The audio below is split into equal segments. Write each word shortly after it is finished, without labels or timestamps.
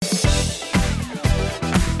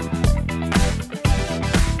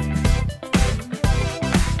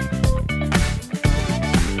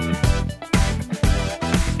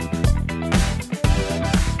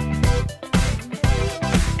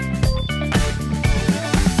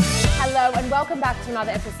welcome back to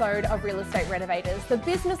another episode of Real Estate Renovators, the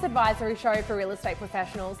business advisory show for real estate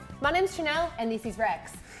professionals. My name's Chanel and this is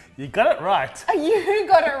Rex. You got it right. You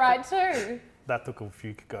got it right too. That took a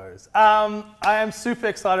few goes. I am super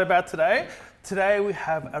excited about today. Today we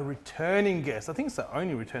have a returning guest. I think it's the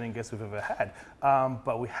only returning guest we've ever had,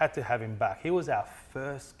 but we had to have him back. He was our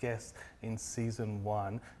first guest in season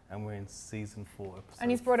 1 and we're in season 4.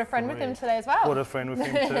 And he's brought a friend with him today as well. Brought a friend with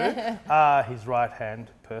him too. His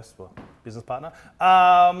right-hand business partner.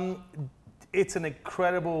 It's an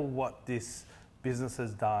incredible what this business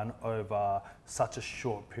has done over such a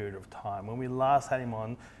short period of time. When we last had him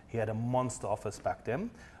on, he had a monster office back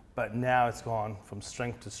then, but now it's gone from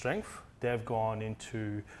strength to strength. They've gone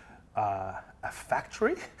into a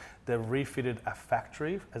factory. They've refitted a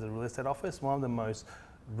factory as a real estate office, one of the most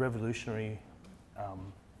revolutionary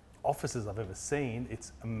offices I've ever seen.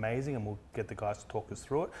 It's amazing, and we'll get the guys to talk us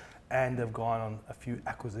through it. And they've gone on a few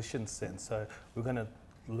acquisitions since. So we're going to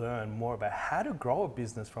learn more about how to grow a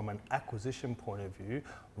business from an acquisition point of view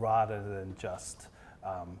rather than just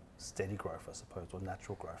steady growth, I suppose, or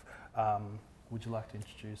natural growth. Would you like to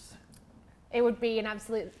introduce? It would be an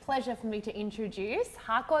absolute pleasure for me to introduce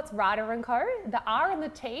Harcourts Rata Co, the R and the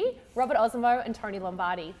T, Robert Ozzimo and Tony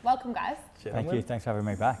Lombardi. Welcome, guys. Thank you. Thanks for having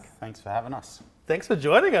me back. Thanks for having us. Thanks for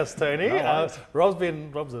joining us, Tony. No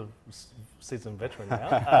Rob's a seasoned veteran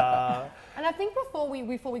now. And I think before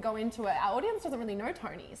we go into it, our audience doesn't really know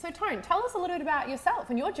Tony. So Tony, tell us a little bit about yourself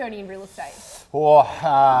and your journey in real estate. Well,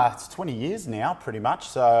 it's 20 years now, pretty much,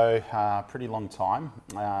 so pretty long time.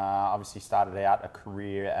 Obviously started out a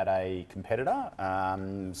career at a competitor,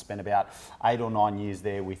 spent about 8 or 9 years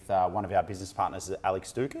there with one of our business partners,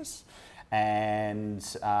 Alex Dukas. And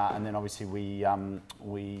then obviously I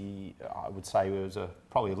would say it was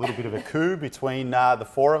probably a little bit of a coup between the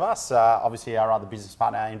 4 of us. Obviously our other business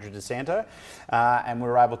partner, Andrew DeSanto, and we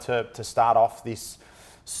were able to start off this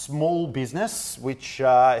small business, which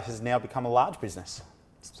has now become a large business.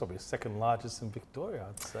 It's probably the second largest in Victoria,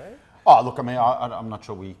 I'd say. Oh, look, I mean, I'm not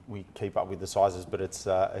sure we keep up with the sizes, but it's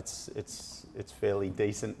fairly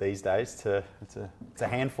decent these days. It's a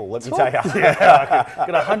handful, let me tell you. Yeah,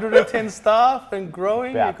 okay. Got 110 staff and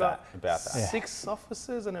growing. About You've got that. 6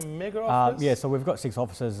 offices and a mega office. Yeah, so we've got 6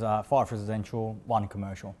 offices, 5 residential, 1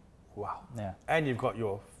 commercial. Wow. Yeah. And you've got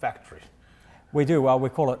your factory. We do. We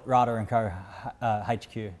call it Rata Co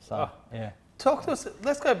HQ. So yeah. Talk to us.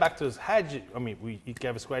 Let's go back to this. You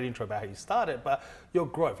gave us a great intro about how you started, but your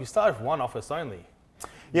growth. You started with 1 office only.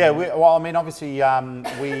 Yeah, obviously,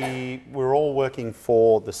 we were all working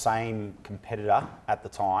for the same competitor at the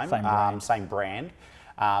time, same brand.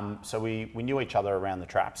 So we knew each other around the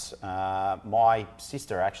traps. My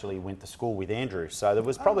sister actually went to school with Andrew, so there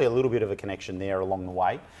was probably a little bit of a connection there along the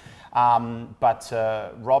way. But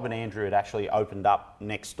Rob and Andrew had actually opened up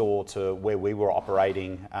next door to where we were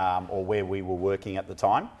operating or where we were working at the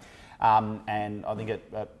time. And I think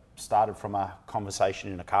it started from a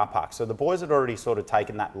conversation in a car park. So the boys had already sort of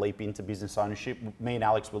taken that leap into business ownership. Me and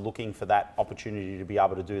Alex were looking for that opportunity to be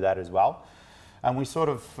able to do that as well. And we sort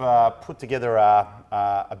of put together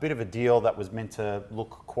a bit of a deal that was meant to look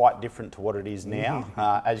quite different to what it is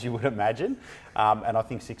now, as you would imagine. And I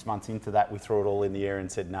think 6 months into that, we threw it all in the air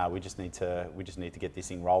and said, no, we just need to get this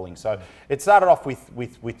thing rolling. So it started off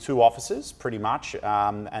with 2 offices, pretty much,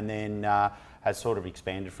 and then has sort of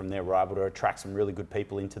expanded from there. We're able to attract some really good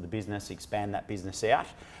people into the business, expand that business out,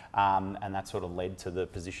 and that sort of led to the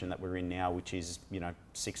position that we're in now, which is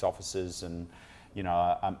 6 offices and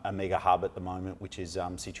a mega hub at the moment, which is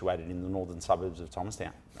situated in the northern suburbs of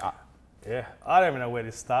Thomastown. Yeah, I don't even know where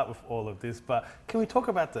to start with all of this, but can we talk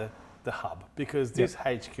about the hub? Because this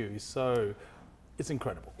HQ is it's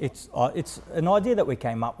incredible. It's an idea that we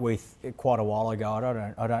came up with quite a while ago.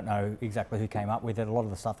 I don't know exactly who came up with it. A lot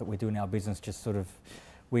of the stuff that we do in our business just sort of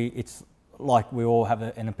it's like we all have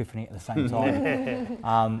an epiphany at the same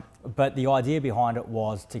time. But the idea behind it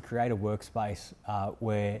was to create a workspace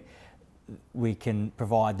where we can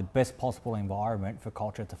provide the best possible environment for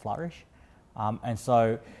culture to flourish. And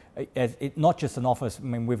so not just an office, I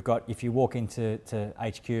mean, we've got, if you walk into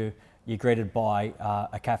HQ, you're greeted by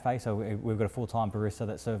a cafe. So we've got a full-time barista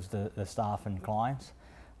that serves the staff and clients.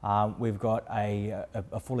 We've got a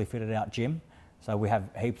fully fitted out gym. So we have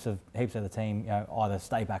heaps of the team either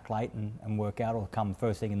stay back late and work out, or come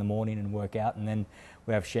first thing in the morning and work out. And then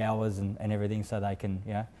we have showers and everything, so they can,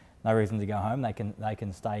 no reason to go home. They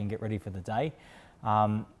can stay and get ready for the day.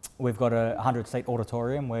 We've got a 100-seat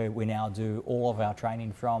auditorium where we now do all of our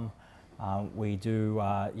training from. We do,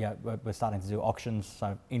 we're starting to do auctions,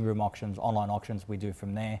 so in-room auctions, online auctions we do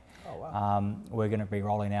from there. Oh, wow. We're going to be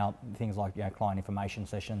rolling out things like client information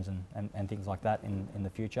sessions and things like that in the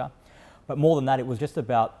future. But more than that, it was just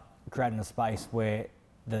about creating a space where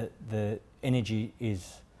the energy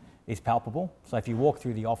is palpable. So if you walk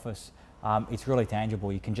through the office, it's really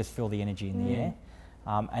tangible. You can just feel the energy in the air,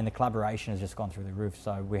 and the collaboration has just gone through the roof.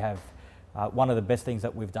 So we have one of the best things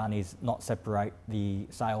that we've done is not separate the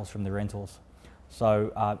sales from the rentals.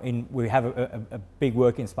 So we have a big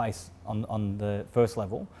working space on the first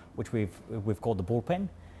level, which we've called the bullpen,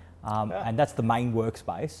 and that's the main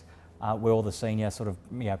workspace where all the senior sort of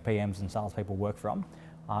PMs and salespeople work from.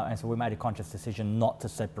 And so we made a conscious decision not to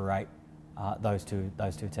separate those two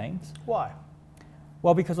teams. Why?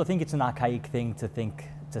 Well, because I think it's an archaic thing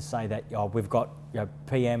to say that we've got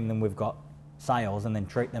PM and we've got sales and then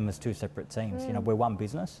treat them as two separate teams. We're one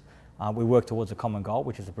business. We work towards a common goal,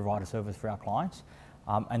 which is to provide a service for our clients.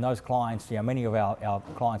 And those clients, many of our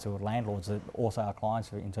clients who are landlords are also our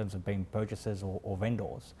clients in terms of being purchasers or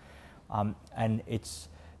vendors. And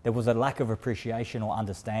there was a lack of appreciation or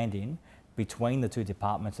understanding between the two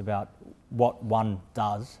departments about what one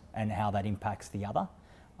does and how that impacts the other.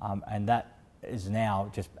 And that is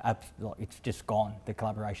now it's just gone. The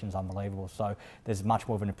collaboration's unbelievable. So there's much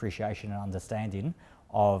more of an appreciation and understanding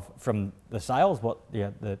from the sales, what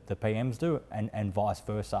the PMs do, and vice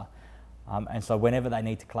versa. And so whenever they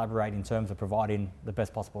need to collaborate in terms of providing the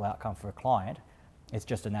best possible outcome for a client, it's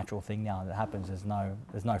just a natural thing now that happens. There's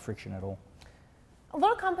no friction at all. A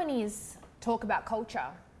lot of companies talk about culture.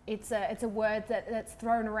 It's a word that's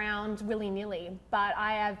thrown around willy-nilly, but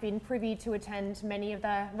I have been privy to attend many of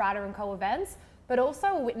the Rata Co events, but also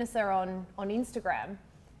a witnesser on Instagram.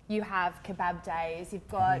 You have kebab days, you've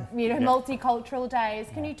got multicultural days.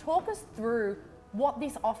 Can you talk us through what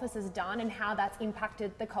this office has done and how that's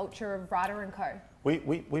impacted the culture of Rata Co?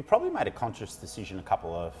 We probably made a conscious decision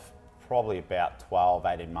probably about 12,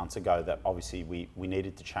 18 months ago that obviously we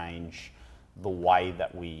needed to change the way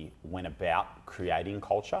that we went about creating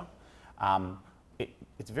culture.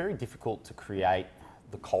 It's very difficult to create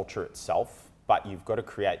the culture itself, but you've got to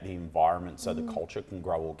create the environment so the culture can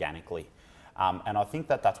grow organically. And I think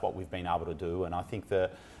that's what we've been able to do. And I think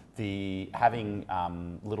the having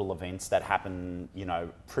little events that happen,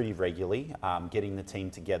 pretty regularly, getting the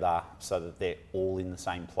team together so that they're all in the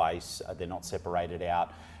same place, they're not separated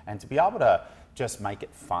out, and to be able to just make it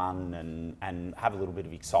fun and have a little bit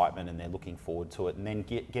of excitement, and they're looking forward to it, and then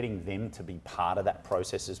getting them to be part of that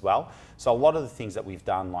process as well. So a lot of the things that we've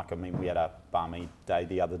done, we had a banh mi day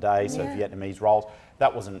the other day, so Vietnamese rolls.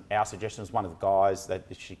 That wasn't our suggestion. It was one of the guys that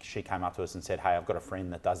she came up to us and said, "Hey, I've got a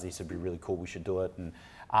friend that does this. It'd be really cool. We should do it." And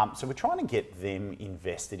so we're trying to get them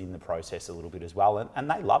invested in the process a little bit as well, and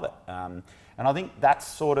they love it. And I think that's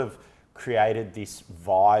sort of created this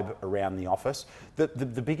vibe around the office. The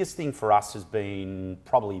biggest thing for us has been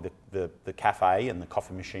probably the cafe and the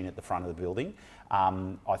coffee machine at the front of the building.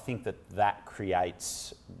 I think that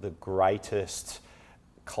creates the greatest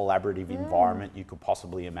collaborative environment you could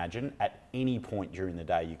possibly imagine. At any point during the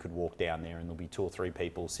day, you could walk down there and there'll be 2 or 3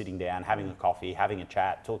 people sitting down, having a coffee, having a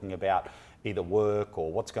chat, talking about either work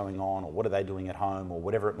or what's going on or what are they doing at home or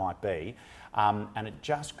whatever it might be. And it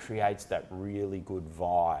just creates that really good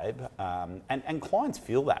vibe. And clients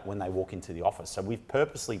feel that when they walk into the office. So we've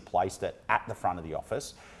purposely placed it at the front of the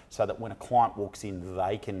office so that when a client walks in,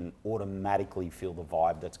 they can automatically feel the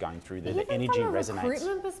vibe that's going through there. The energy resonates. From a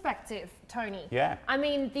recruitment perspective, Tony. Yeah. I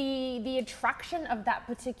mean, the attraction of that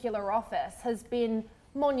particular office has been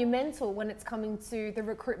monumental when it's coming to the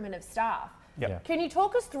recruitment of staff. Yep. Yeah. Can you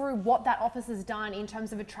talk us through what that office has done in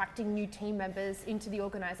terms of attracting new team members into the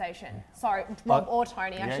organisation? Sorry, Rob or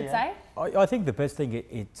Tony, I should say. I think the best thing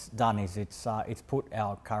it's done is it's put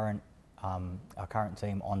our current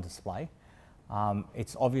team on display.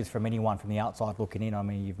 It's obvious from anyone from the outside looking in. I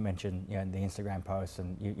mean, you've mentioned the Instagram posts,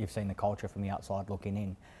 and you've seen the culture from the outside looking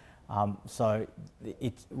in. So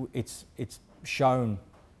it's shown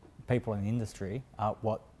people in the industry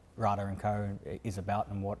what Rata Co is about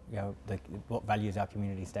and what what values our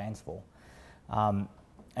community stands for. And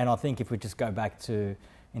I think if we just go back to,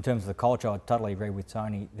 in terms of the culture, I totally agree with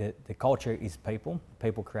Tony. The culture is people.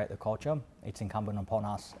 People create the culture. It's incumbent upon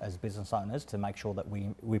us as business owners to make sure that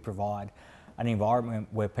we provide an environment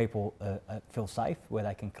where people feel safe, where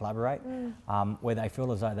they can collaborate, where they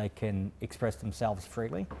feel as though they can express themselves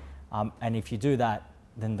freely. And if you do that,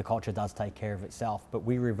 then the culture does take care of itself. But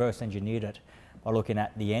we reverse engineered it by looking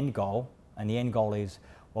at the end goal, and the end goal is,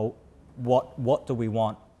 well, what do we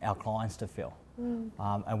want our clients to feel?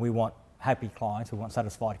 And we want happy clients, we want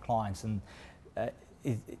satisfied clients, and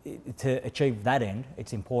to achieve that end,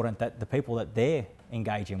 it's important that the people that they're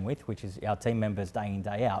engaging with, which is our team members day in,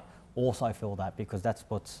 day out, also feel that, because that's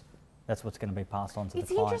what's going to be passed on to the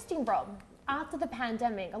client. It's interesting, Rob. After the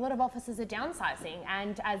pandemic, a lot of offices are downsizing,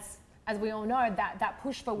 and as as we all know, that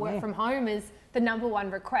push for work from home is the number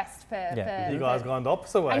one request for You guys gone the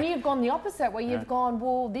opposite way. And you've gone the opposite, where you've gone,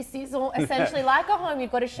 well, this is all essentially like a home.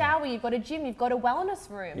 You've got a shower, you've got a gym, you've got a wellness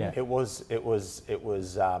room. Yeah.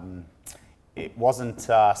 It wasn't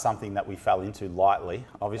something that we fell into lightly.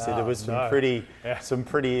 Obviously, there was some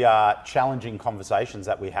pretty challenging conversations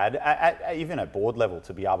that we had, even at board level,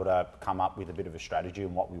 to be able to come up with a bit of a strategy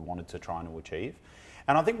and what we wanted to try and achieve.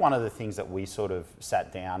 And I think one of the things that we sort of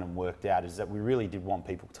sat down and worked out is that we really did want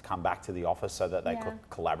people to come back to the office so that they could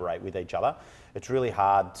collaborate with each other. It's really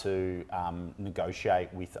hard to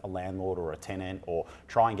negotiate with a landlord or a tenant or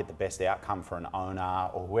try and get the best outcome for an owner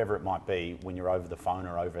or whoever it might be when you're over the phone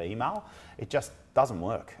or over email. It just doesn't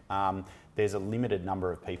work. There's a limited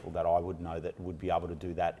number of people that I would know that would be able to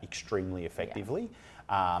do that extremely effectively.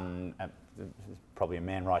 Probably a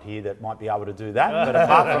man right here that might be able to do that, but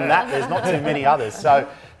apart from that, there's not too many others. So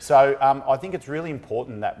I think it's really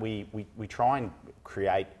important that we try and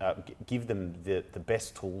create, give them the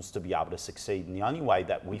best tools to be able to succeed. And the only way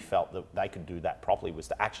that we felt that they could do that properly was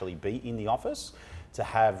to actually be in the office, to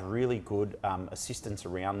have really good assistance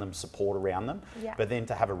around them, support around them, but then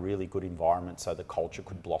to have a really good environment so the culture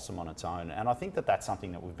could blossom on its own. And I think that that's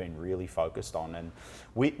something that we've been really focused on. And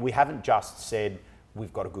we haven't just said,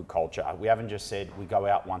 we've got a good culture. We haven't just said we go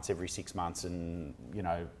out once every 6 months and, you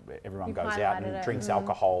know, everyone goes out and drinks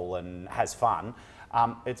alcohol and has fun.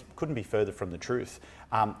 It couldn't be further from the truth.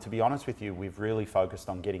 To be honest with you, we've really focused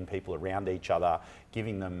on getting people around each other,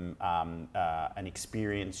 giving them an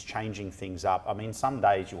experience, changing things up. I mean, some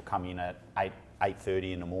days you'll come in at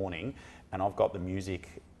 8:30 in the morning and I've got the music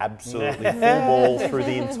absolutely full ball through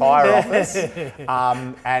the entire office.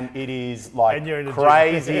 And it is like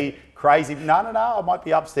crazy. No, I might be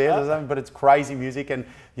upstairs or something, but it's crazy music. And,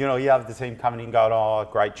 you know, you have the team coming in going, oh,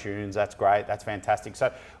 great tunes, that's great, that's fantastic.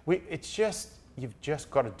 So you've just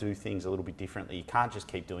got to do things a little bit differently. You can't just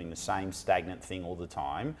keep doing the same stagnant thing all the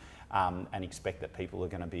time and expect that people are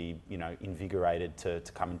going to be, you know, invigorated to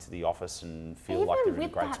come into the office and feel like they're in a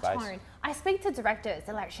great space. Tone, I speak to directors,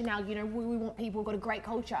 they're like, Chanel, you know, we want people who've got a great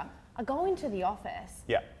culture. I go into the office.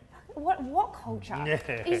 Yeah. What culture? Yeah.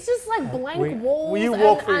 It's just like blank walls. Will you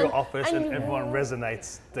walk through your office and everyone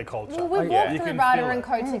resonates the culture? Well, we walked through Rata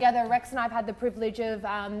Co together. Rex and I have had the privilege of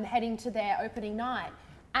heading to their opening night.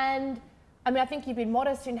 And I mean, I think you've been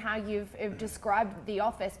modest in how you've described the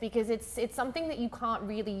office, because it's something that you can't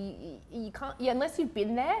unless you've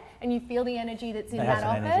been there and you feel the energy that's in that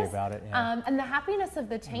office. Energy about it, and the happiness of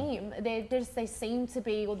the team. They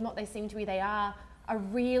are a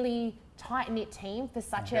really tight-knit team for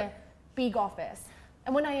such a big office.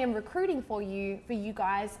 And when I am recruiting for you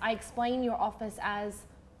guys, I explain your office as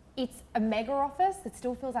it's a mega office that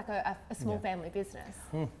still feels like a small family business.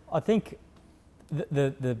 I think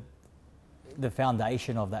the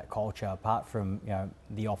foundation of that culture, apart from, you know,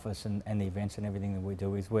 the office and the events and everything that we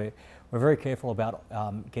do, is we're very careful about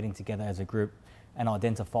getting together as a group and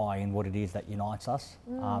identifying what it is that unites us.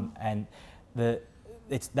 And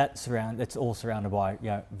it's all surrounded by, you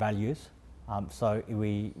know, values. So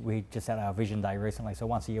we just had our vision day recently. So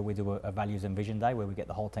once a year we do a values and vision day where we get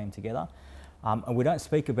the whole team together. And we don't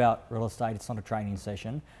speak about real estate. It's not a training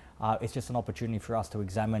session. It's just an opportunity for us to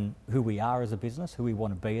examine who we are as a business, who we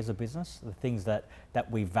want to be as a business, the things that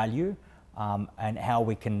we value, and how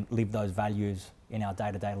we can live those values in our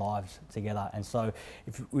day-to-day lives together. And so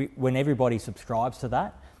when everybody subscribes to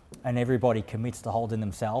that and everybody commits to holding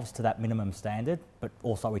themselves to that minimum standard, but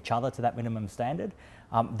also each other to that minimum standard,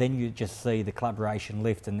 then you just see the collaboration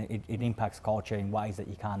lift, and it impacts culture in ways that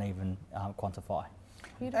you can't even quantify.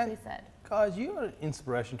 Beautifully said. Guys, you are an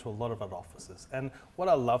inspiration to a lot of other offices. And what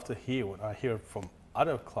I love to hear when I hear from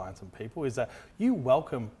other clients and people is that you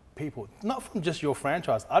welcome people, not from just your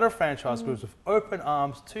franchise, other franchise groups with open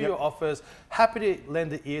arms to your office, happy to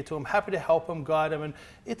lend an ear to them, happy to help them, guide them. And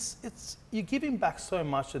it's you're giving back so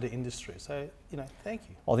much to the industry. So, you know, thank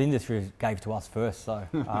you. Well, the industry gave to us first, so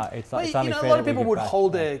it's only fair. A lot of people would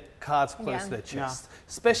hold their cards close to their Yeah. chest,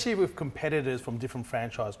 especially with competitors from different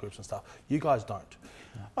franchise groups and stuff. You guys don't.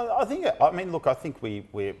 I think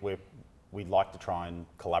we'd like to try and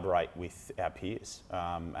collaborate with our peers,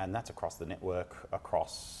 and that's across the network,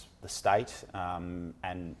 across the state,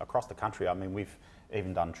 and across the country. I mean, we've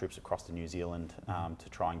even done trips across to New Zealand to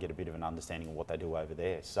try and get a bit of an understanding of what they do over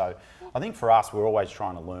there. So I think for us, we're always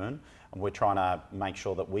trying to learn, and we're trying to make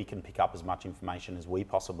sure that we can pick up as much information as we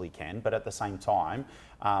possibly can. But at the same time,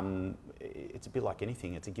 it's a bit like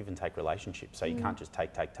anything. It's a give and take relationship. So you can't just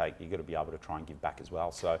take. You've got to be able to try and give back as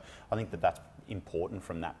well. So I think that that's important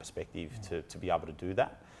from that perspective to be able to do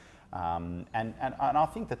that. And I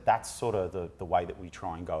think that that's sort of the way that we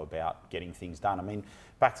try and go about getting things done. I mean,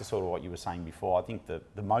 back to sort of what you were saying before, I think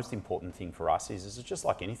the most important thing for us is it's just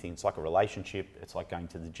like anything. It's like a relationship, it's like going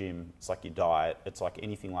to the gym, it's like your diet, it's like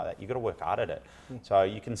anything like that. You've got to work hard at it. So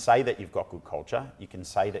you can say that you've got good culture, you can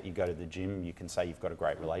say that you go to the gym, you can say you've got a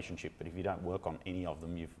great relationship, but if you don't work on any of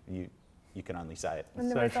them, you can only say it. And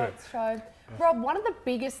the So results show. Rob, one of the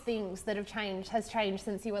biggest things that has changed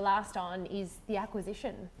since you were last on is the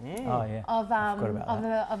acquisition Oh yeah. of about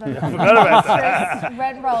a distressed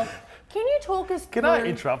rent roll. Can you talk us through? Can I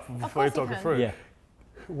interrupt before you course you talk it can. through? Yeah.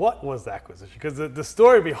 What was the acquisition? Because the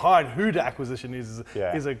story behind who the acquisition is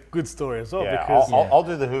a good story as well. Yeah, Because I'll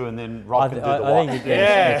do the who and then Rob can do the what. I think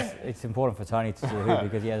it's important for Tony to do who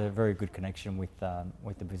because he has a very good connection with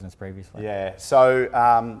the business previously. Yeah,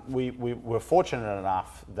 so we were fortunate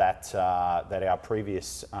enough that our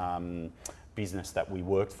previous business that we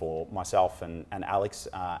worked for, myself and Alex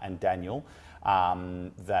and Daniel,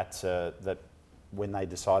 that when they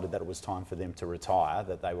decided that it was time for them to retire,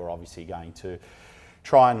 that they were obviously going to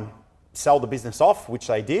try and sell the business off, which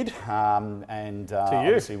they did.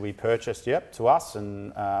 Obviously we purchased, to us,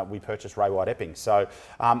 and we purchased Ray White Epping. So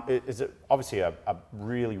it's obviously a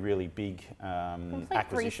really, really big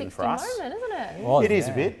acquisition for us. Moment, isn't it? Well, It is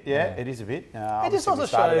a bit, it is a bit. it just also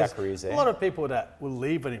shows a lot of people that will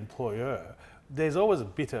leave an employer. There's always a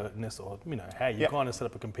bitterness or, how you kind of set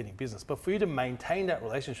up a competing business. But for you to maintain that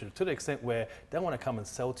relationship to the extent where they want to come and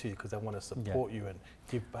sell to you because they want to support you and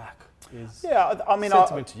give back is I mean,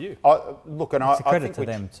 sentiment to you. Look, and It's a I credit think to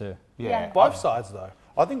them too. Yeah. Both sides though.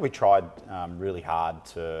 I think we tried really hard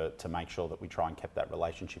to make sure that we try and keep that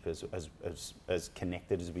relationship as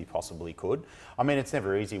connected as we possibly could. I mean, it's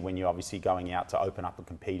never easy when you're obviously going out to open up a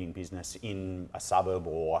competing business in a suburb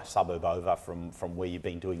or a suburb over from where you've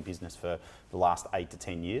been doing business for the last 8 to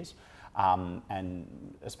 10 years.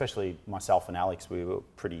 And especially myself and Alex, we were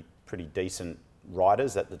pretty decent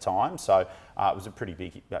riders at the time, so it was a pretty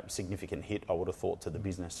big, significant hit, I would have thought, to the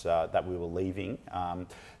business that we were leaving.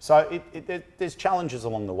 So there's challenges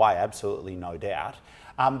along the way, absolutely no doubt.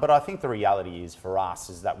 But I think the reality is for us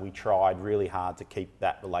is that we tried really hard to keep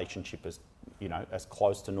that relationship as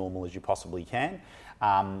close to normal as you possibly can,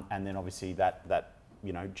 and then obviously that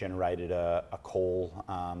generated a call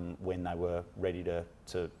when they were ready to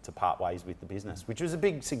part ways with the business, which was a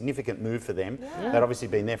big, significant move for them. They'd obviously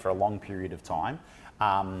been there for a long period of time.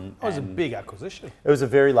 It was a big acquisition. It was a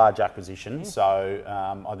very large acquisition.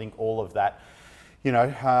 So I think all of that,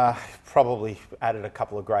 probably added a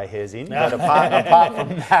couple of grey hairs in. But apart from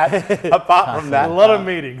that, A lot of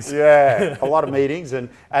meetings. Yeah, a lot of meetings. And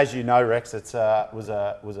as you know, Rex, it was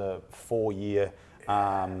a 4-year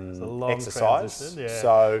exercise. Transition, yeah.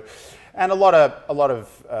 So, and a lot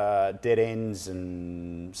of dead ends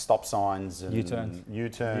and stop signs and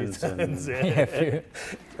U-turns and and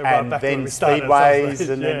then speedways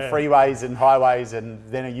and then freeways and highways and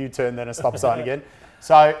then a U-turn, then a stop sign again.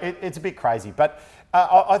 So it's a bit crazy, but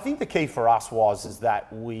I think the key for us is that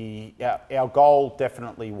our goal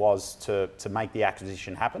definitely was to make the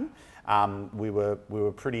acquisition happen. We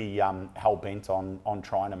were pretty hell bent on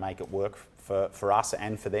trying to make it work for us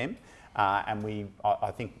and for them, and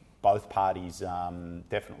I think both parties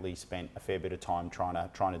definitely spent a fair bit of time trying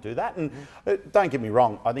to do that. And don't get me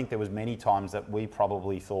wrong, I think there was many times that we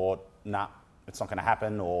probably thought, nah, it's not going to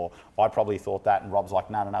happen, or I probably thought that, and Rob's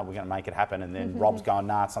like, no, we're going to make it happen, and then Rob's going,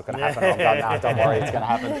 nah, it's not going to happen, and I'm going, nah, don't worry, it's going to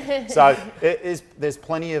happen. So there's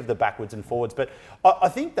plenty of the backwards and forwards, but I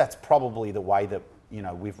think that's probably the way that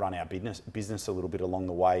we've run our business a little bit along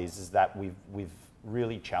the way is that we've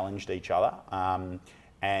really challenged each other,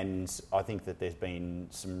 and I think that there's been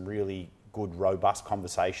some really good, robust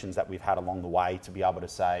conversations that we've had along the way to be able to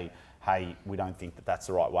say, hey, we don't think that that's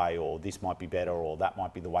the right way, or this might be better, or that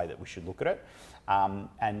might be the way that we should look at it.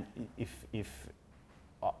 And if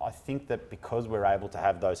I think that because we're able to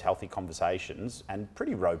have those healthy conversations and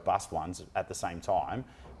pretty robust ones at the same time,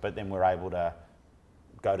 but then we're able to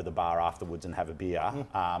go to the bar afterwards and have a beer,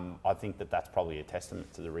 I think that that's probably a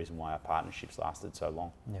testament to the reason why our partnerships lasted so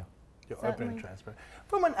long. Yeah. You're open and transparent.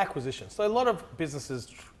 From an acquisition, so a lot of businesses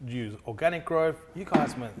use organic growth. You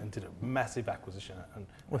guys went and did a massissive acquisition. And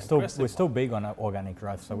we're still big on organic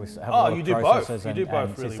growth, so we have a lot of processes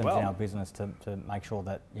and systems in our business to make sure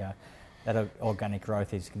that that organic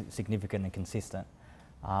growth is significant and consistent.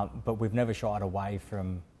 But we've never shied away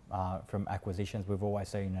from acquisitions. We've always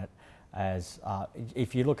seen it as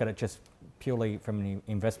if you look at it just purely from an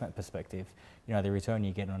investment perspective, the return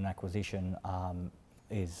you get on an acquisition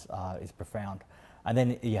is profound, and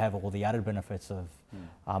then you have all the added benefits of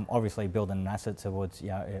obviously building an asset towards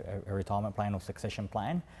a retirement plan or succession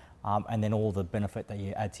plan, and then all the benefit that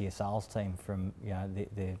you add to your sales team from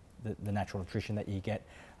the natural attrition that you get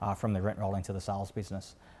from the rent roll into the sales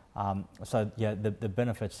business. The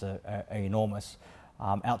benefits are enormous.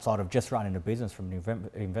 Outside of just running a business from an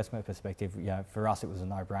investment perspective, for us it was a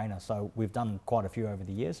no-brainer. So we've done quite a few over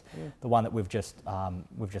the years. Yeah. The one that we've just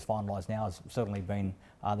finalised now has certainly been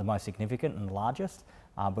the most significant and the largest.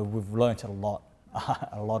 But we've learnt a lot,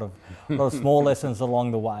 a lot of small lessons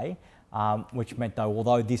along the way, which meant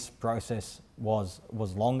although this process was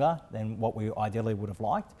longer than what we ideally would have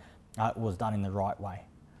liked, it was done in the right way.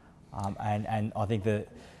 And I think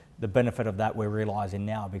the benefit of that we're realising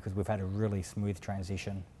now because we've had a really smooth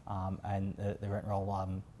transition, and the rent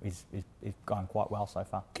roll is going quite well so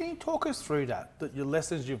far. Can you talk us through that your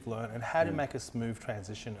lessons you've learned and how to make a smooth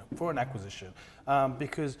transition for an acquisition?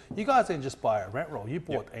 Because you guys didn't just buy a rent roll, you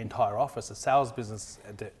bought an entire office, a sales business.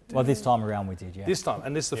 Well, this time around we did, yeah. This time,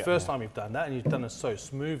 and this is the first time you've done that, and you've done it so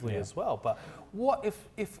smoothly as well. But what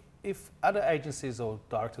if other agencies or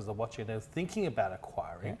directors are watching and they're thinking about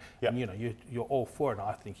acquiring, and you're all for it, and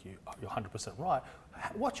I think you're 100% right,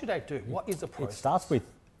 what should they do? What is the process? It starts with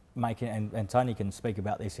making, and Tony can speak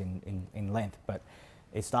about this in length, but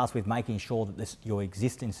it starts with making sure that your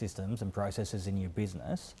existing systems and processes in your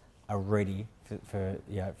business are ready for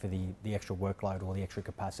the extra workload or the extra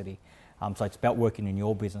capacity. So it's about working in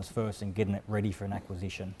your business first and getting it ready for an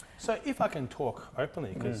acquisition. So if I can talk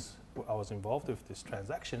openly, because I was involved with this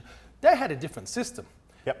transaction, they had a different system.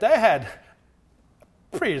 Yep. They had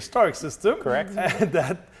a prehistoric system. Correct. And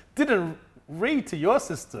that didn't read to your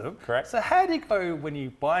system. Correct. So how do you go when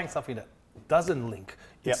you're buying something that doesn't link?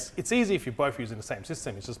 It's easy if you're both using the same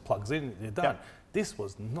system. It just plugs in, you're done. Yep. This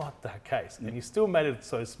was not that case, and you still made it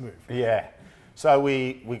so smooth. Yeah. So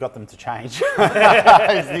we got them to change,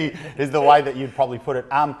 is the way that you'd probably put it.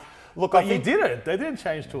 Look, But you didn't. They didn't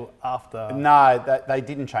change till after. No, they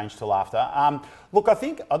didn't change till after. Look, I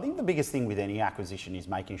think the biggest thing with any acquisition is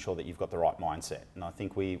making sure that you've got the right mindset. And I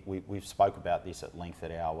think we've spoke about this at length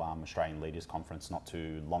at our Australian Leaders Conference not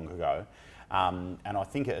too long ago. And I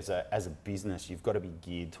think as a business, you've got to be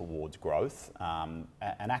geared towards growth. An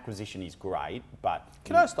acquisition is great, but...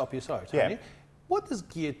 Can I stop you? Sorry, Tony. Yeah. What does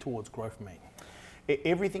geared towards growth mean?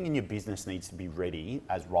 Everything in your business needs to be ready,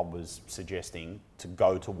 as Rob was suggesting, to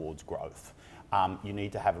go towards growth. You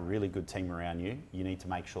need to have a really good team around you. You need to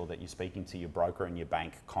make sure that you're speaking to your broker and your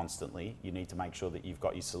bank constantly. You need to make sure that you've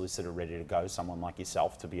got your solicitor ready to go, someone like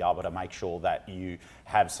yourself, to be able to make sure that you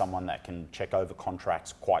have someone that can check over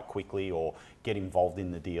contracts quite quickly or get involved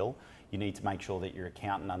in the deal. You need to make sure that your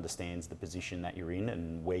accountant understands the position that you're in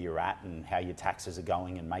and where you're at and how your taxes are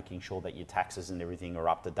going, and making sure that your taxes and everything are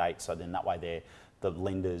up to date, so then that way the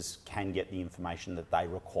lenders can get the information that they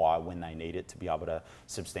require when they need it to be able to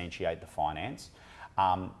substantiate the finance.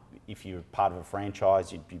 If you're part of a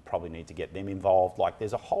franchise, you probably need to get them involved. Like,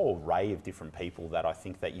 there's a whole array of different people that I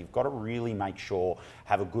think that you've got to really make sure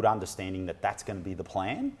have a good understanding that that's going to be the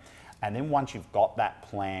plan. And then once you've got that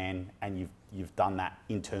plan and you've done that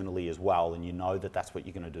internally as well, and you know that that's what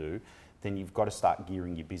you're going to do, then you've got to start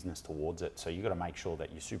gearing your business towards it. So you've got to make sure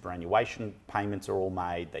that your superannuation payments are all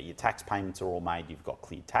made, that your tax payments are all made, you've got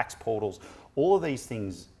clear tax portals. All of these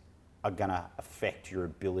things are going to affect your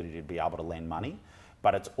ability to be able to lend money,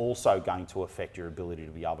 but it's also going to affect your ability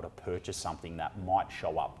to be able to purchase something that might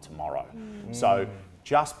show up tomorrow. So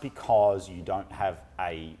just because you don't have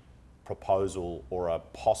a proposal or a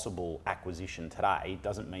possible acquisition today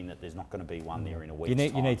doesn't mean that there's not going to be one there in a week's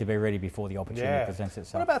time. You need to be ready before the opportunity presents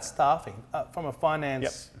itself. What about staffing? From a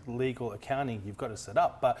finance, legal, accounting, you've got to set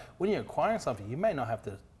up. But when you're acquiring something, you may not have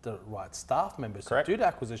the right staff members to do the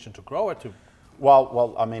acquisition, to grow it, to...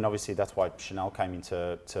 Well, I mean, obviously that's why Chanel came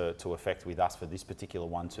into to effect with us for this particular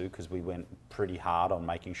one too, because we went pretty hard on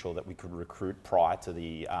making sure that we could recruit prior to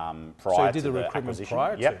the So you did the recruitment acquisition.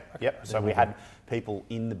 prior to? Yep. So we had people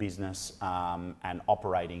in the business and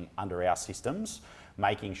operating under our systems,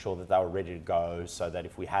 making sure that they were ready to go, so that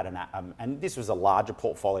if we had and this was a larger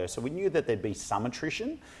portfolio, so we knew that there'd be some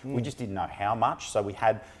attrition. We just didn't know how much. So we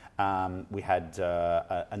had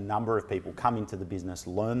a number of people come into the business,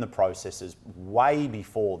 learn the processes way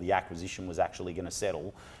before the acquisition was actually going to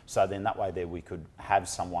settle. So then that way there we could have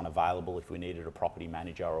someone available if we needed a property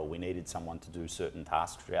manager or we needed someone to do certain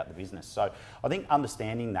tasks throughout the business. So I think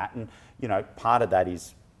understanding that, and part of that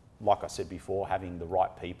is, like I said before, having the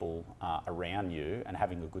right people around you and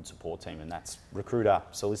having a good support team, and that's recruiter,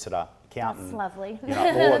 solicitor, accountant. That's lovely.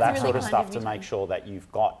 All of that really sort of kind stuff of to make sure that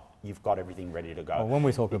you've got you've got everything ready to go. Well, when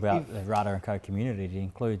we talk about the Rata Co community, it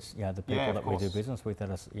includes the people Yeah, that we do business with,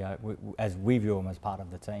 that as we view them as part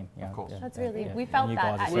of the team. Of course. That's really, we felt you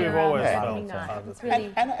that guys at are your We've always opening felt night. that. It's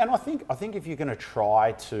really, And I think if you're going to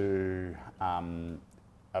try to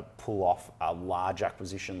pull off a large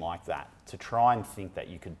acquisition like that, to try and think that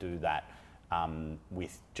you could do that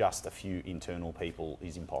with just a few internal people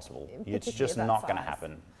is impossible. It's just not going to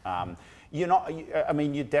happen.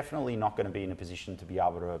 You're definitely not going to be in a position to be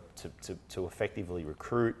able to effectively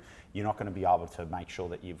recruit. You're not going to be able to make sure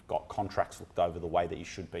that you've got contracts looked over the way that you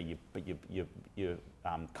should be. Your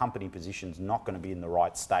company position's not going to be in the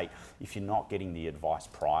right state if you're not getting the advice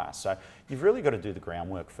prior. So you've really got to do the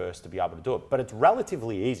groundwork first to be able to do it. But it's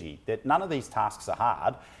relatively easy. That none of these tasks are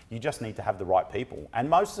hard. You just need to have the right people.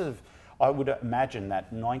 And I would imagine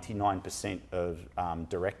that 99% of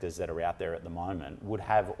directors that are out there at the moment would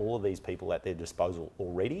have all of these people at their disposal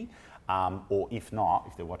already. Or if not,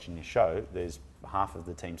 if they're watching this show, there's half of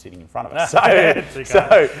the team sitting in front of us.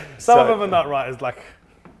 Some of them are not right. It's like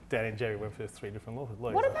Dan and Jerry went for 3 different lawyers.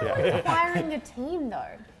 what about acquiring a team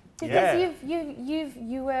though? Because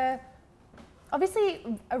you were, obviously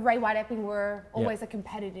Ray White Epping were always a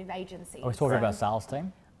competitive agency. I was talking about sales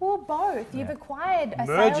team. Well, both. You've acquired a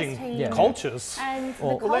merging sales team cultures. and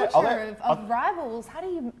the culture of rivals. How do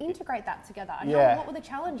you integrate that together? And what were the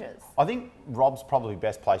challenges? I think Rob's probably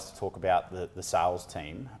best placed to talk about the sales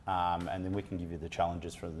team, and then we can give you the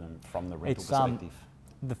challenges from the rental perspective.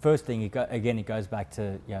 The first thing, it goes back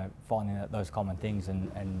to finding out those common things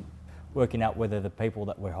and working out whether the people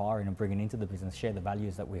that we're hiring and bringing into the business share the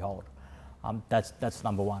values that we hold. That's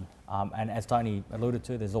number one. And as Tony alluded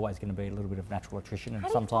to, there's always going to be a little bit of natural attrition, and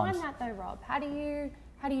sometimes. How do you find that though, Rob? How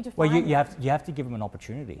do you define? Well, you have to give them an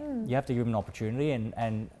opportunity. You have to give them an opportunity,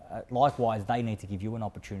 and likewise, they need to give you an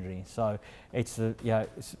opportunity. So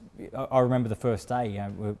I remember the first day,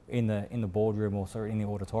 we're in the boardroom or in the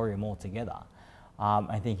auditorium all together.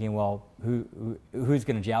 And thinking, well, who's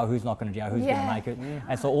going to gel, who's not going to gel, who's going to make it,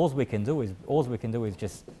 and so all we can do is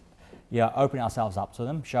just open ourselves up to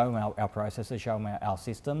them, show them our processes, show them our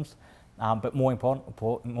systems, but more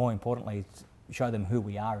importantly, show them who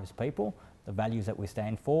we are as people, the values that we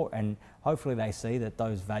stand for, and hopefully they see that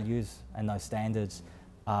those values and those standards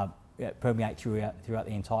permeate throughout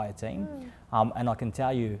the entire team. And I can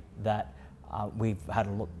tell you that we've had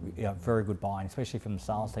a very good buy-in, especially from the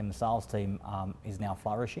sales team. The sales team is now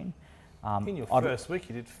flourishing. In your first week,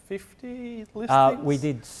 you did 50 listings? We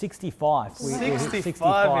did 65.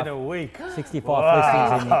 65 in a week.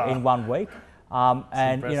 65 listings in 1 week.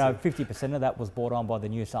 And 50% of that was brought on by the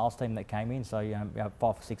new sales team that came in. So 5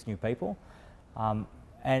 or 6 new people.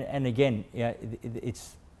 And again,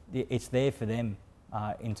 it's there for them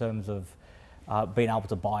in terms of being able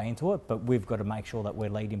to buy into it, but we've got to make sure that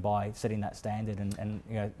we're leading by setting that standard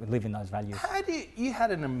and living those values. You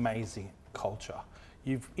had an amazing culture.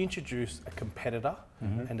 You've introduced a competitor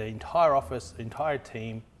and the entire office, the entire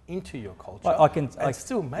team into your culture. I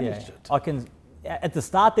still managed it. At the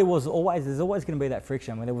start, there's always going to be that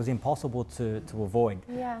friction when it was impossible to avoid.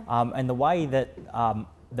 Yeah. And the way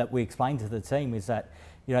that we explain to the team is that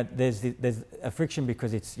there's a friction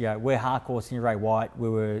because it's we're Harcourts and you're Ray White. We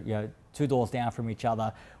were 2 doors down from each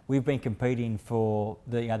other. We've been competing for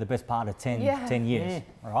the best part of 10 years,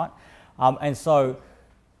 right? And so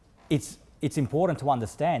it's important to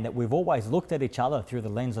understand that we've always looked at each other through the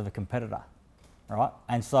lens of a competitor, right?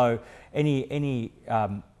 And so any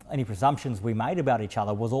presumptions we made about each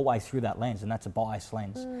other was always through that lens, and that's a biased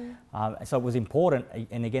lens. So it was important,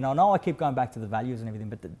 and again, I know I keep going back to the values and everything,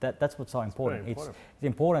 but that's what's so important. It's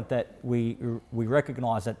important that we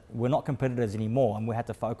recognise that we're not competitors anymore, and we have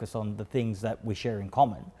to focus on the things that we share in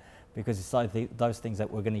common, because it's those things that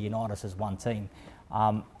we're going to unite us as one team.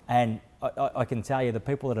 And I can tell you, the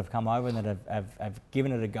people that have come over and that have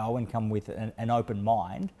given it a go and come with an open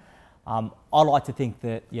mind, I like to think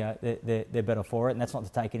that they're better for it, and that's not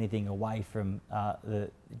to take anything away from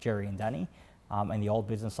the Jerry and Danny and the old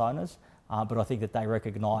business owners, but I think that they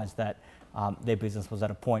recognise that their business was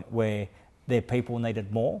at a point where their people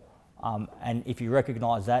needed more, and if you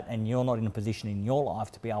recognise that and you're not in a position in your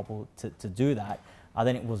life to be able to do that,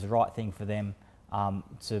 then it was the right thing for them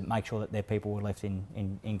to make sure that their people were left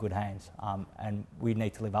in good hands, and we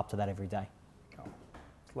need to live up to that every day. Oh,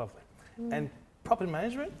 it's lovely. And property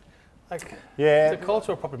management? The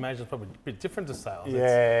culture of property management is probably a bit different to sales. It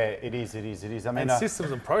is. I mean, and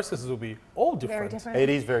systems and processes will be all different. Very different. It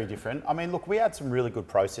is very different. I mean, look, we had some really good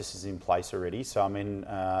processes in place already. So I mean,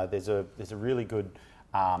 there's a really good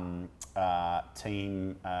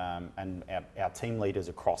team and our team leaders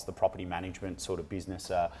across the property management sort of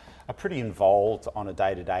business are pretty involved on a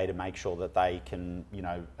day-to-day to make sure that they can,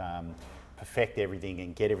 perfect everything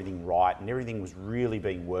and get everything right, and everything was really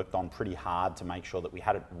being worked on pretty hard to make sure that we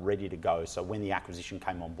had it ready to go. So when the acquisition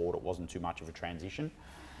came on board, it wasn't too much of a transition.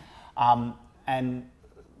 And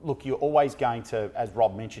look, you're always going to, as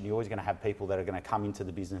Rob mentioned, you're always going to have people that are going to come into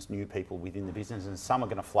the business, new people within the business, and some are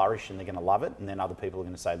going to flourish and they're going to love it, and then other people are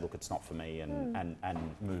going to say, look, it's not for me, and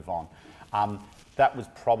move on. That was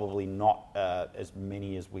probably not as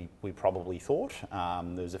many as we probably thought.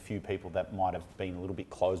 There's a few people that might have been a little bit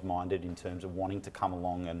closed-minded in terms of wanting to come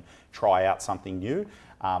along and try out something new,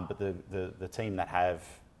 but the team that have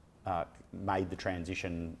made the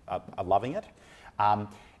transition are loving it.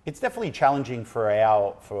 It's definitely challenging for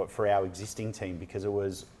our existing team, because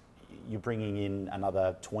you're bringing in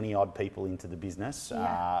another 20 odd people into the business,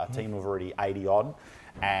 a team of already 80 odd,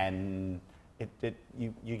 and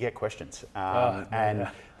you get questions, and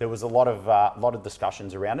there was a lot of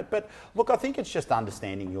discussions around it. But look, I think it's just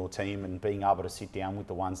understanding your team and being able to sit down with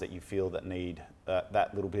the ones that you feel that need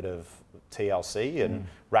that little bit of TLC and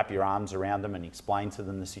wrap your arms around them and explain to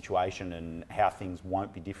them the situation and how things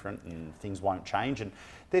won't be different and things won't change. And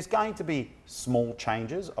there's going to be small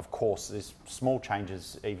changes. Of course, there's small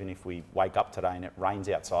changes even if we wake up today and it rains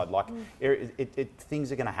outside.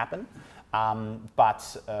 Things are going to happen.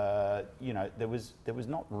 But there was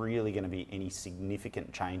not really going to be any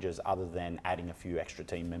significant changes other than adding a few extra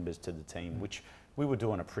team members to the team, which we were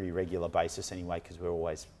doing on a pretty regular basis anyway, because we're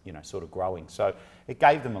always sort of growing. So it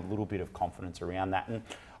gave them a little bit of confidence around that. And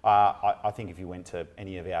I think if you went to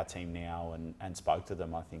any of our team now and spoke to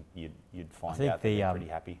them, I think you'd find out that they're pretty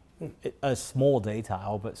happy. A small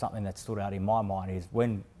detail, but something that stood out in my mind is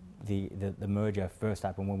when the merger first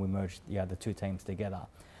happened, when we merged the two teams together.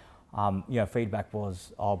 Feedback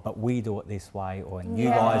was, but we do it this way, or you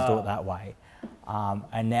guys do it that way,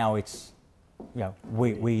 and now it's,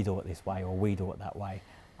 we do it this way, or we do it that way,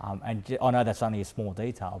 and I know that's only a small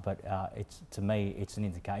detail, but to me it's an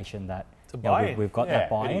indication that we've got that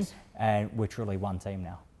buy-in, and we're truly one team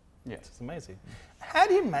now. Yeah, it's amazing. How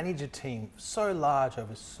do you manage a team so large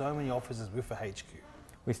over so many offices with a HQ?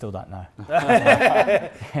 We still don't know.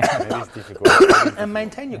 It is difficult. And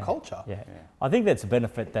maintain your culture. Yeah. I think that's a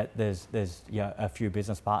benefit that there's a few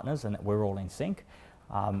business partners and that we're all in sync.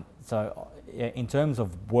 So in terms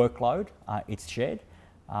of workload, it's shared.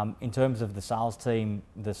 In terms of the sales team,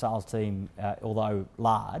 although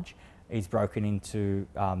large, is broken into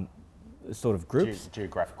sort of groups.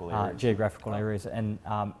 Geographical areas. And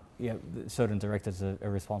certain directors are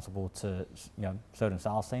responsible to certain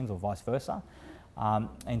sales teams or vice versa.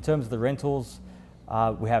 In terms of the rentals,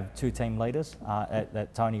 we have two team leaders.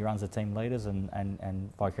 That Tony runs the team leaders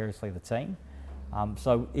and vicariously the team.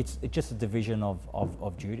 So it's just a division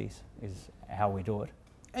of duties is how we do it.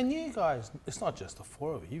 And you guys, it's not just the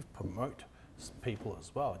four of you. You promote people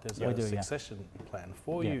as well. There's a succession plan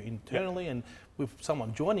for you internally, and with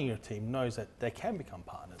someone joining your team knows that they can become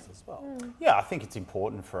partners as well. Yeah, I think it's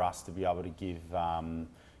important for us to be able to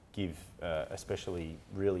give especially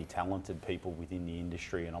really talented people within the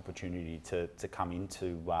industry an opportunity to come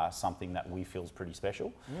into something that we feel is pretty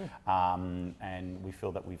special, and we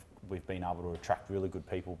feel that we've been able to attract really good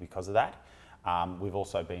people because of that. We've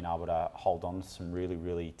also been able to hold on to some really,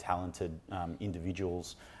 really talented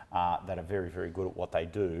individuals that are very, very good at what they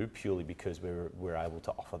do, purely because we're able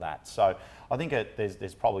to offer that. So I think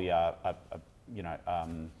there's probably a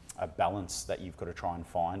balance that you've got to try and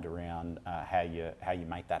find around how you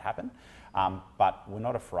make that happen. But we're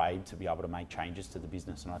not afraid to be able to make changes to the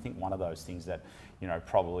business. And I think one of those things that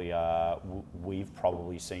we've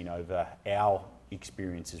probably seen over our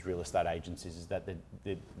experience as real estate agents is that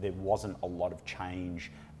there wasn't a lot of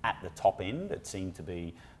change at the top end. It seemed to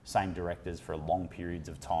be same directors for long periods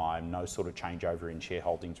of time, no sort of changeover in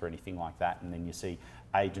shareholdings or anything like that. And then you see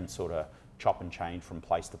agents sort of chop and change from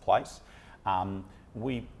place to place.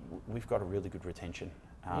 We've got a really good retention,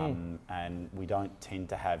 and we don't tend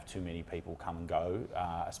to have too many people come and go,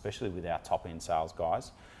 especially with our top end sales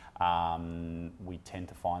guys. We tend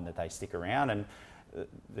to find that they stick around, and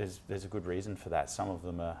there's a good reason for that. Some of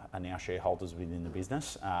them are now shareholders within the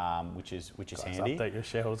business, which is handy. Update your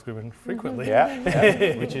shareholders agreement frequently.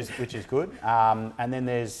 Yeah, which is good. And then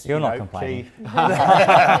there's not complaining.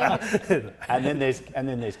 and then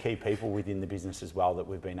there's key people within the business as well that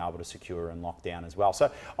we've been able to secure and lock down as well. So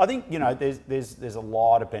I think there's a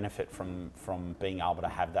lot of benefit from being able to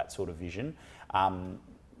have that sort of vision. I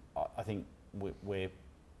think we're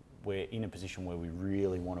in a position where we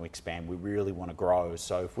really want to expand, we really want to grow.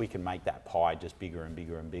 So if we can make that pie just bigger and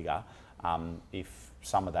bigger and bigger, if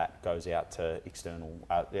some of that goes out to external,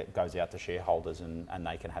 it goes out to shareholders, and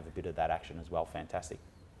they can have a bit of that action as well. Fantastic.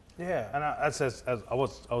 Yeah, and as I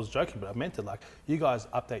was joking, but I meant it. Like, you guys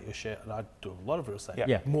update your share, and I do a lot of real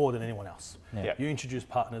estate, more than anyone else. Yeah. You introduce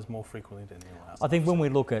partners more frequently than anyone else. I think when we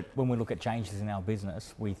look at changes in our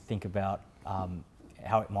business, we think about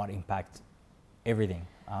how it might impact everything.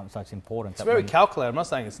 So it's important. It's very calculated. I'm not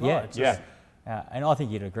saying it's not. Yeah, It's just, and I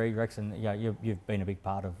think you'd agree, Rex, and you've been a big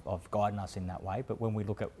part of guiding us in that way. But when we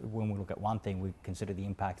look at one thing, we consider the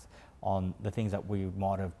impact on the things that we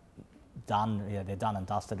might have done. They're done and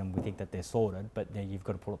dusted, and we think that they're sorted. But then you've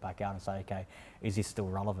got to pull it back out and say, okay, is this still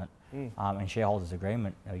relevant? And shareholders'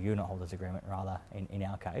 agreement, or unit holders' agreement, rather, in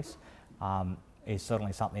our case, is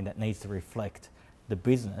certainly something that needs to reflect the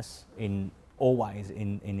business always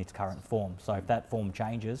in its current form. So if that form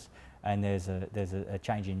changes and there's a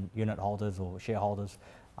change in unit holders or shareholders,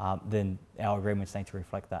 then our agreements need to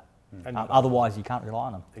reflect that. Otherwise, you can't rely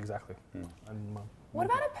on them. Exactly. What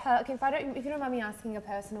about a perk? If you don't mind me asking a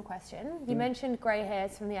personal question, you mentioned grey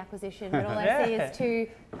hairs from the acquisition, but all I see is two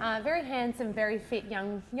very handsome, very fit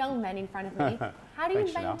young men in front of me. How do you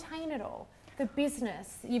maintain it all? The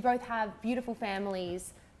business, you both have beautiful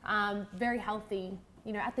families, very healthy.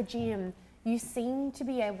 At the gym, you seem to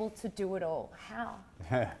be able to do it all. How?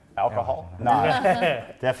 Alcohol? No,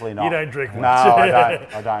 definitely not. You don't drink much. No,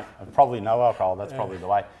 I don't. Probably no alcohol. That's probably the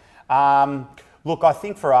way. Look, I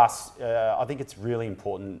think for us, I think it's really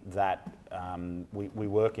important that we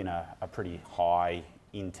work in a pretty high,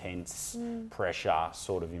 intense pressure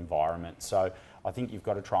sort of environment. So I think you've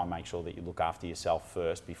got to try and make sure that you look after yourself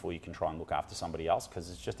first before you can try and look after somebody else, because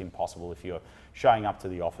it's just impossible if you're showing up to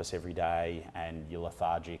the office every day and you're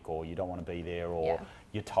lethargic, or you don't want to be there, or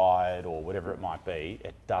you're tired, or whatever it might be.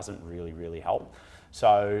 It doesn't really help.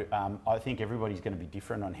 So I think everybody's going to be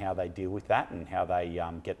different on how they deal with that and how they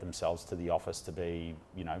get themselves to the office to be,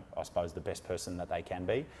 I suppose, the best person that they can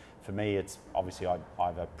be. For me, it's obviously I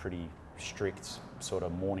have a pretty strict sort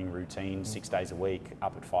of morning routine, 6 days a week,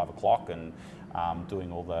 up at 5 o'clock, and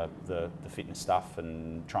doing all the fitness stuff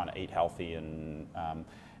and trying to eat healthy, and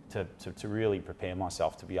to really prepare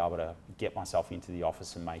myself to be able to get myself into the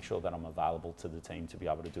office and make sure that I'm available to the team to be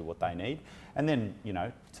able to do what they need. And then,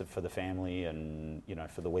 for the family and,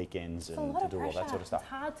 for the weekends and to do all that sort of stuff. It's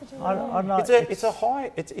hard to do. I know.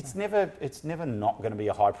 It's never not going to be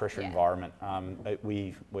a high pressure environment.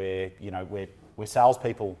 We're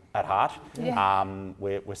salespeople at heart.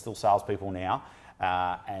 We're still salespeople now.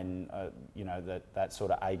 That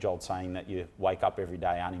sort of age-old saying that you wake up every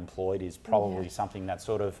day unemployed is probably something that's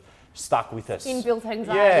sort of stuck with us. Inbuilt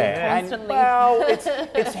anxiety constantly.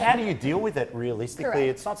 It's how do you deal with it realistically? Correct.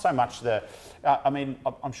 It's not so much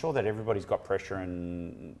I'm sure that everybody's got pressure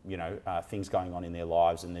and, things going on in their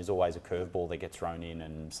lives, and there's always a curveball that gets thrown in,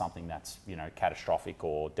 and something that's, catastrophic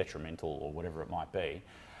or detrimental or whatever it might be.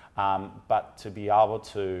 But to be able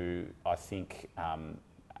to, I think,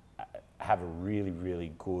 have a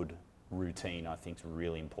really good routine, I think, is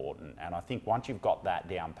really important. And I think once you've got that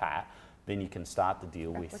down pat, then you can start to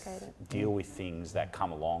deal with things that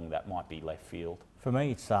come along that might be left field. For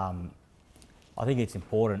me, it's I think it's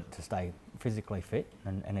important to stay physically fit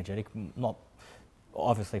and energetic. Not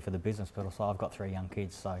obviously for the business, but also I've got 3 young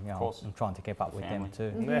kids, so I'm trying to keep up with them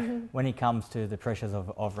too. When it comes to the pressures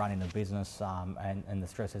of running a business and the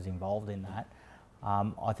stresses involved in that,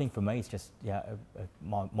 I think for me it's just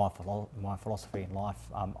my philosophy in life.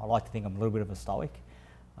 I like to think I'm a little bit of a stoic,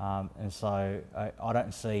 and so I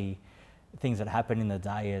don't see things that happen in the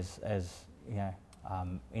day as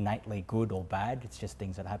innately good or bad. It's just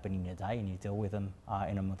things that happen in your day, and you deal with them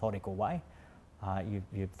in a methodical way.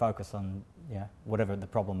 You focus on whatever the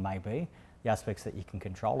problem may be, the aspects that you can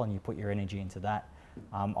control, and you put your energy into that.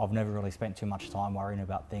 I've never really spent too much time worrying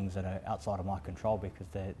about things that are outside of my control, because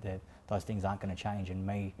those things aren't going to change, and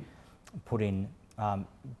me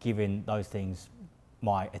giving those things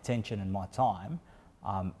my attention and my time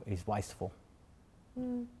is wasteful.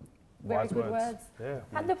 Very good words. Yeah.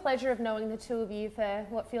 Had the pleasure of knowing the two of you for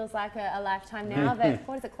what feels like a lifetime now, but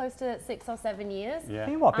what is it, close to 6 or 7 years? I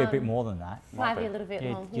think it might be a bit more than that. Might be a little bit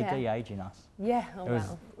long. You're de-aging us. Yeah,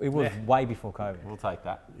 It was way before COVID. We'll take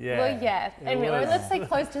that. Anyway, let's say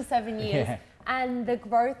close to 7 years. And the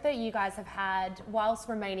growth that you guys have had whilst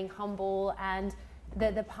remaining humble, and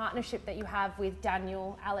the partnership that you have with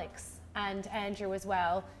Daniel, Alex and Andrew as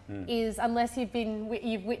well, is, unless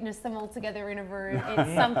you've witnessed them all together in a room,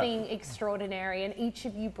 it's something extraordinary, and each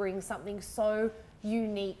of you bring something so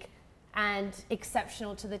unique and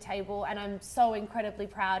exceptional to the table, and I'm so incredibly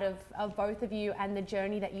proud of both of you and the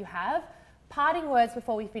journey that you have. Parting words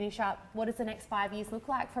before we finish up: what does the next 5 years look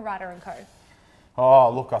like for Rata & Co?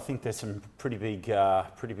 Oh, look, I think there's some pretty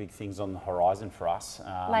big things on the horizon for us.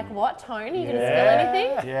 Like what, Tone? Are you going to spill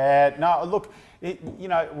anything? Yeah, no, look, we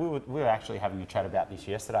were actually having a chat about this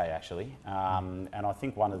yesterday, actually. And I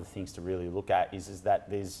think one of the things to really look at is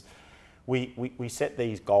that we set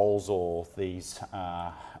these goals or these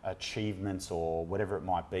achievements or whatever it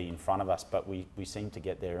might be in front of us, but we seem to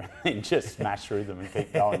get there and then just smash through them and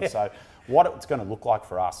keep going. So what it's going to look like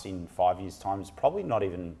for us in 5 years' time is probably not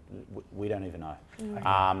even, we don't even know.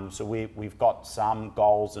 Okay. So we've got some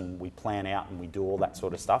goals and we plan out and we do all that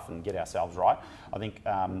sort of stuff and get ourselves right. I think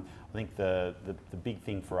the big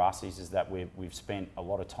thing for us is that we've spent a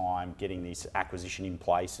lot of time getting this acquisition in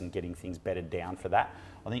place and getting things bedded down for that.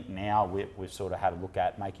 I think now we've sort of had a look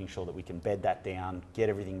at making sure that we can bed that down, get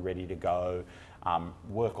everything ready to go,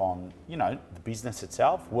 work on the business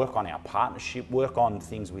itself, work on our partnership, work on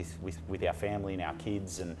things with our family and our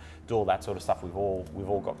kids, and do all that sort of stuff. We've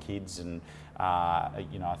all got kids, and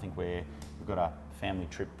I think we've got a family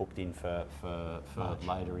trip booked in for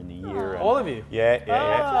later in the year. All of you?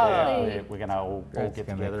 Yeah. We're going to all get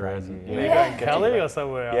together. And Kelly or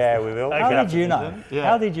somewhere else? Yeah, we will. How did you know? Yeah.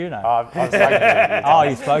 How did you know? I was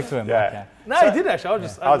like, You spoke to him. Yeah. Okay. No, he did actually.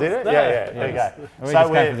 Oh, did it? Yeah. There you go. We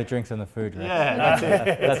just came for the drinks and the food, right? Yeah,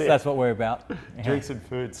 that's it. That's what we're about. Drinks and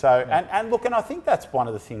food. So, and look, and I think that's one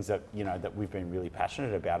of the things that that we've been really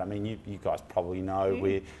passionate about. I mean, you guys probably know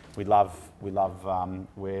we love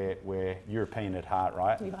we're European at heart,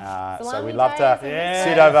 right? So we love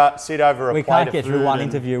to sit over a we plate can't of get food through one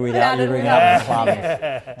and interview without you bringing up the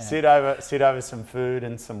plums. sit over some food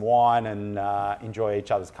and some wine and enjoy each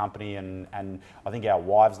other's company, and I think our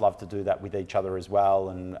wives love to do that with each other as well,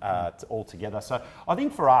 and all together. So I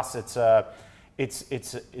think for us it's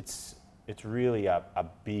really a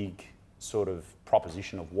big sort of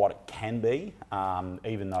proposition of what it can be,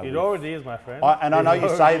 even though it already is, my friend. I know you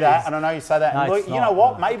say that. No, Look, you know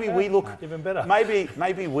what? Maybe we look even better.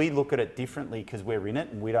 Maybe we look at it differently because we're in it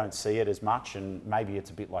and we don't see it as much. And maybe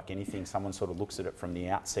it's a bit like anything. Someone sort of looks at it from the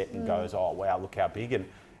outset and goes, "Oh wow, look how big."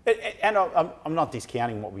 And I'm not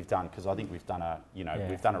discounting what we've done, because I think we've done a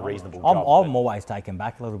reasonable job. I'm always taken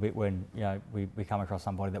back a little bit when we come across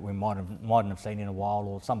somebody that we mightn't have seen in a while,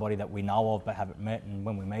 or somebody that we know of but haven't met, and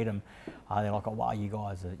when we meet them, they're like, "Oh wow, you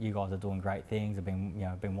guys are doing great things. I've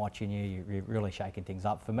been watching you. You're really shaking things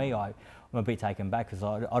up." For me, I'm a bit taken back because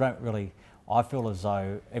I feel as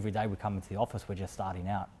though every day we come into the office we're just starting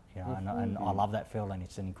out. And I love that feeling.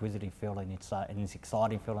 It's an inquisitive feeling. It's an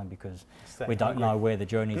exciting feeling because we don't know where the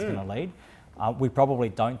journey is going to lead. We probably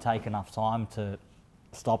don't take enough time to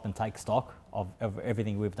stop and take stock of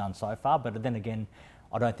everything we've done so far. But then again,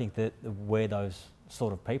 I don't think that we're those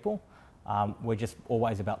sort of people. We're just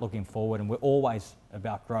always about looking forward, and we're always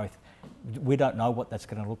about growth. We don't know what that's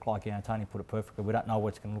going to look like. Tony put it perfectly. We don't know what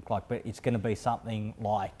it's going to look like, but it's going to be something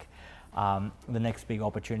like the next big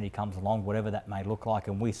opportunity comes along, whatever that may look like,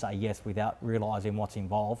 and we say yes without realising what's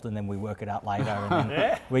involved, and then we work it out later, and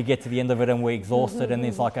then we get to the end of it and we're exhausted, and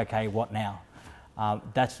it's like, okay, what now?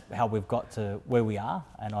 That's how we've got to where we are,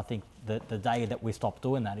 and I think that the day that we stop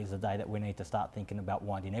doing that is the day that we need to start thinking about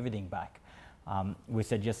winding everything back. We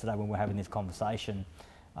said yesterday when we were having this conversation,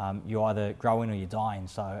 you're either growing or you're dying.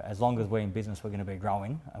 So as long as we're in business, we're going to be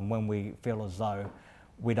growing, and when we feel as though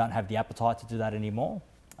we don't have the appetite to do that anymore,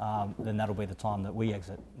 then that'll be the time that we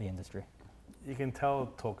exit the industry. You can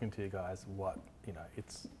tell talking to you guys what,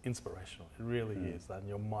 it's inspirational. It really is. And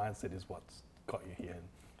your mindset is what's got you here. And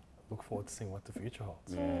look forward to seeing what the future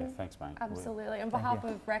holds. Yeah, thanks, mate. Absolutely. On behalf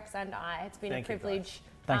of Rex and I, it's been a privilege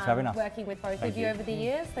Thanks for having us. Working with both of you over the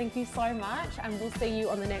years. Thank you so much. And we'll see you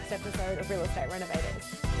on the next episode of Real Estate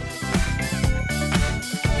Renovators.